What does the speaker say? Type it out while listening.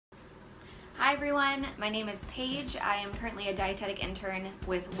Hi everyone, my name is Paige. I am currently a dietetic intern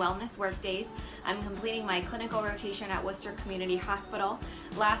with Wellness Workdays. I'm completing my clinical rotation at Wooster Community Hospital.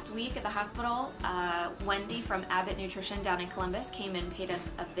 Last week at the hospital, Wendy from Abbott Nutrition down in Columbus came and paid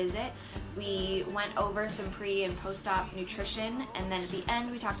us a visit. We went over some pre and post-op nutrition, and then at the end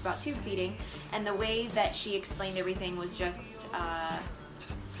we talked about tube feeding, and the way that she explained everything was just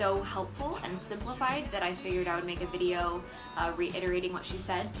so helpful and simplified that I figured I would make a video reiterating what she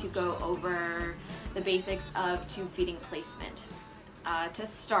said to go over the basics of tube feeding placement. To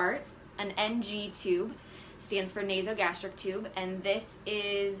start, an NG tube stands for nasogastric tube, and this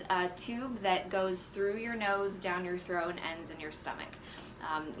is a tube that goes through your nose, down your throat, and ends in your stomach.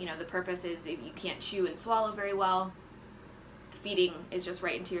 The purpose is if you can't chew and swallow very well, feeding is just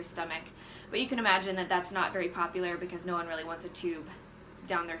right into your stomach. But you can imagine that that's not very popular because no one really wants a tube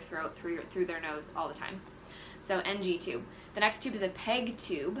down their throat through their nose all the time. So NG tube. The next tube is a PEG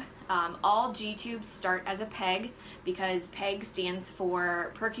tube. All G tubes start as a PEG because PEG stands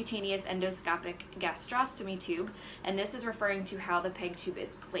for percutaneous endoscopic gastrostomy tube, and this is referring to how the PEG tube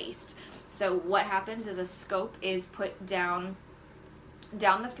is placed. So what happens is a scope is put down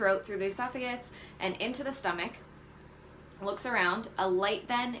the throat through the esophagus and into the stomach. Looks around. A light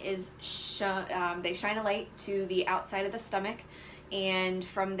then is they shine a light to the outside of the stomach, and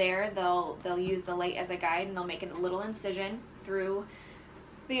from there they'll use the light as a guide, and they'll make a little incision through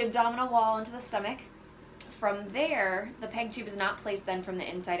the abdominal wall into the stomach. From there, the PEG tube is not placed then from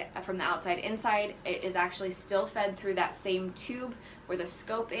the outside inside. It is actually still fed through that same tube where the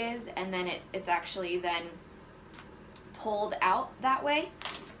scope is, and then it's actually then pulled out that way.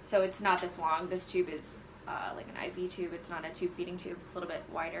 So it's not this long. This tube is like an IV tube. It's not a tube feeding tube. It's a little bit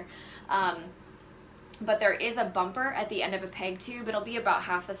wider. But there is a bumper at the end of a PEG tube. It'll be about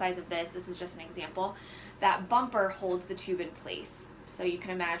half the size of this. This is just an example. That bumper holds the tube in place. So you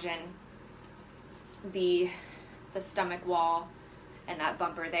can imagine the stomach wall and that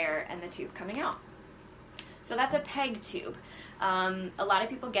bumper there and the tube coming out. So that's a PEG tube. A lot of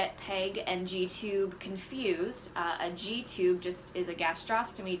people get PEG and G tube confused. A G tube just is a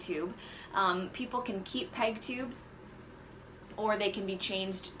gastrostomy tube. People can keep PEG tubes, or they can be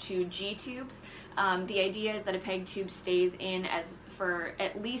changed to G tubes. The idea is that a PEG tube stays in for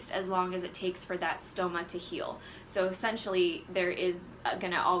at least as long as it takes for that stoma to heal. So essentially there is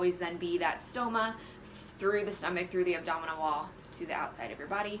going to always then be that stoma through the stomach, through the abdominal wall to the outside of your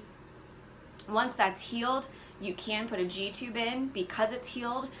body. Once that's healed, you can put a G tube in. Because it's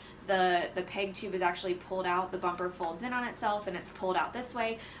healed, the PEG tube is actually pulled out, the bumper folds in on itself and it's pulled out this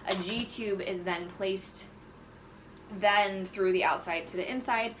way. A G tube is then placed then through the outside to the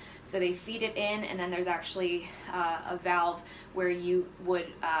inside, so they feed it in, and then there's actually a valve where you would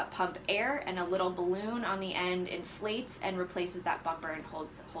pump air, and a little balloon on the end inflates and replaces that bumper and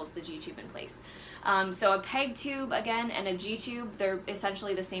holds the G tube in place. So a PEG tube again and a G tube, they're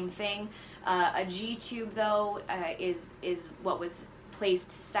essentially the same thing. A G tube though is what was placed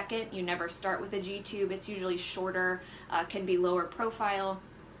second. You never start with a G tube. It's usually shorter, can be lower profile,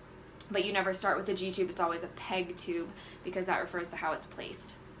 but you never start with the G tube. It's always a PEG tube because that refers to how it's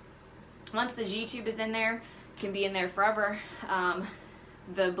placed. Once the G tube is in there, it can be in there forever.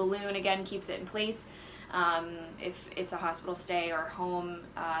 The balloon again keeps it in place. If it's a hospital stay or home,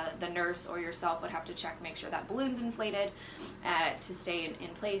 the nurse or yourself would have to check, make sure that balloon's inflated to stay in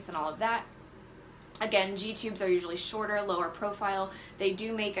place and all of that. Again, G tubes are usually shorter, lower profile. They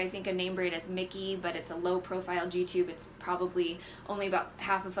do make, I think, a name brand as Mickey, but it's a low profile G tube. It's probably only about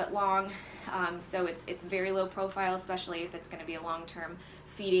half a foot long. So it's very low profile, especially if it's going to be a long-term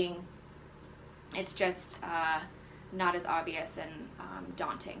feeding. It's just not as obvious and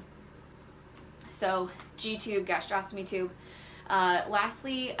daunting. So G tube, gastrostomy tube.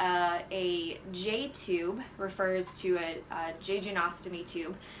 Lastly, a J tube refers to a jejunostomy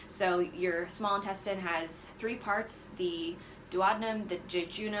tube. So your small intestine has three parts: the duodenum, the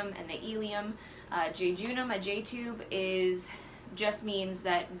jejunum, and the ileum. Jejunum, a J tube, just means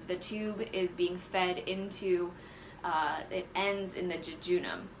that the tube is being fed into, it ends in the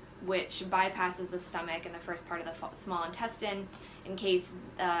jejunum, which bypasses the stomach and the first part of the small intestine in case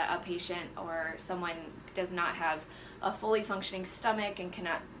a patient or someone does not have a fully functioning stomach and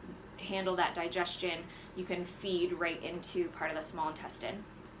cannot handle that digestion. You can feed right into part of the small intestine.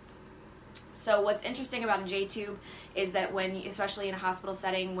 So what's interesting about a J tube is that especially in a hospital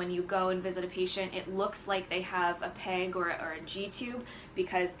setting, when you go and visit a patient, it looks like they have a PEG or a G tube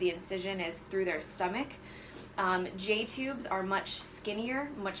because the incision is through their stomach. J tubes are much skinnier,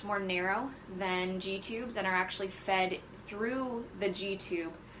 much more narrow than G tubes, and are actually fed through the G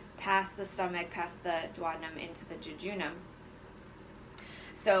tube past the stomach, past the duodenum into the jejunum.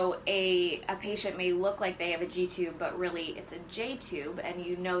 So a patient may look like they have a G tube, but really it's a J tube, and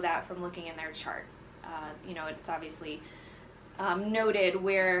you know that from looking in their chart. You know, it's obviously noted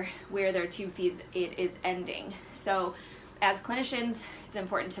where their tube feeds it is ending. So as clinicians, it's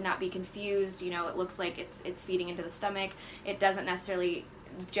important to not be confused. You know, it looks like it's feeding into the stomach. It doesn't necessarily,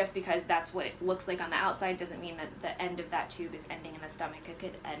 just because that's what it looks like on the outside, doesn't mean that the end of that tube is ending in the stomach. It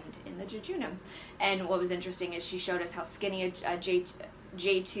could end in the jejunum. And what was interesting is she showed us how skinny a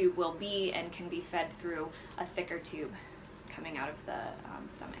J tube will be and can be fed through a thicker tube coming out of the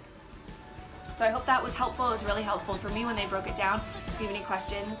stomach. So I hope that was helpful. It was really helpful for me when they broke it down. If you have any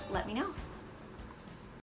questions, let me know.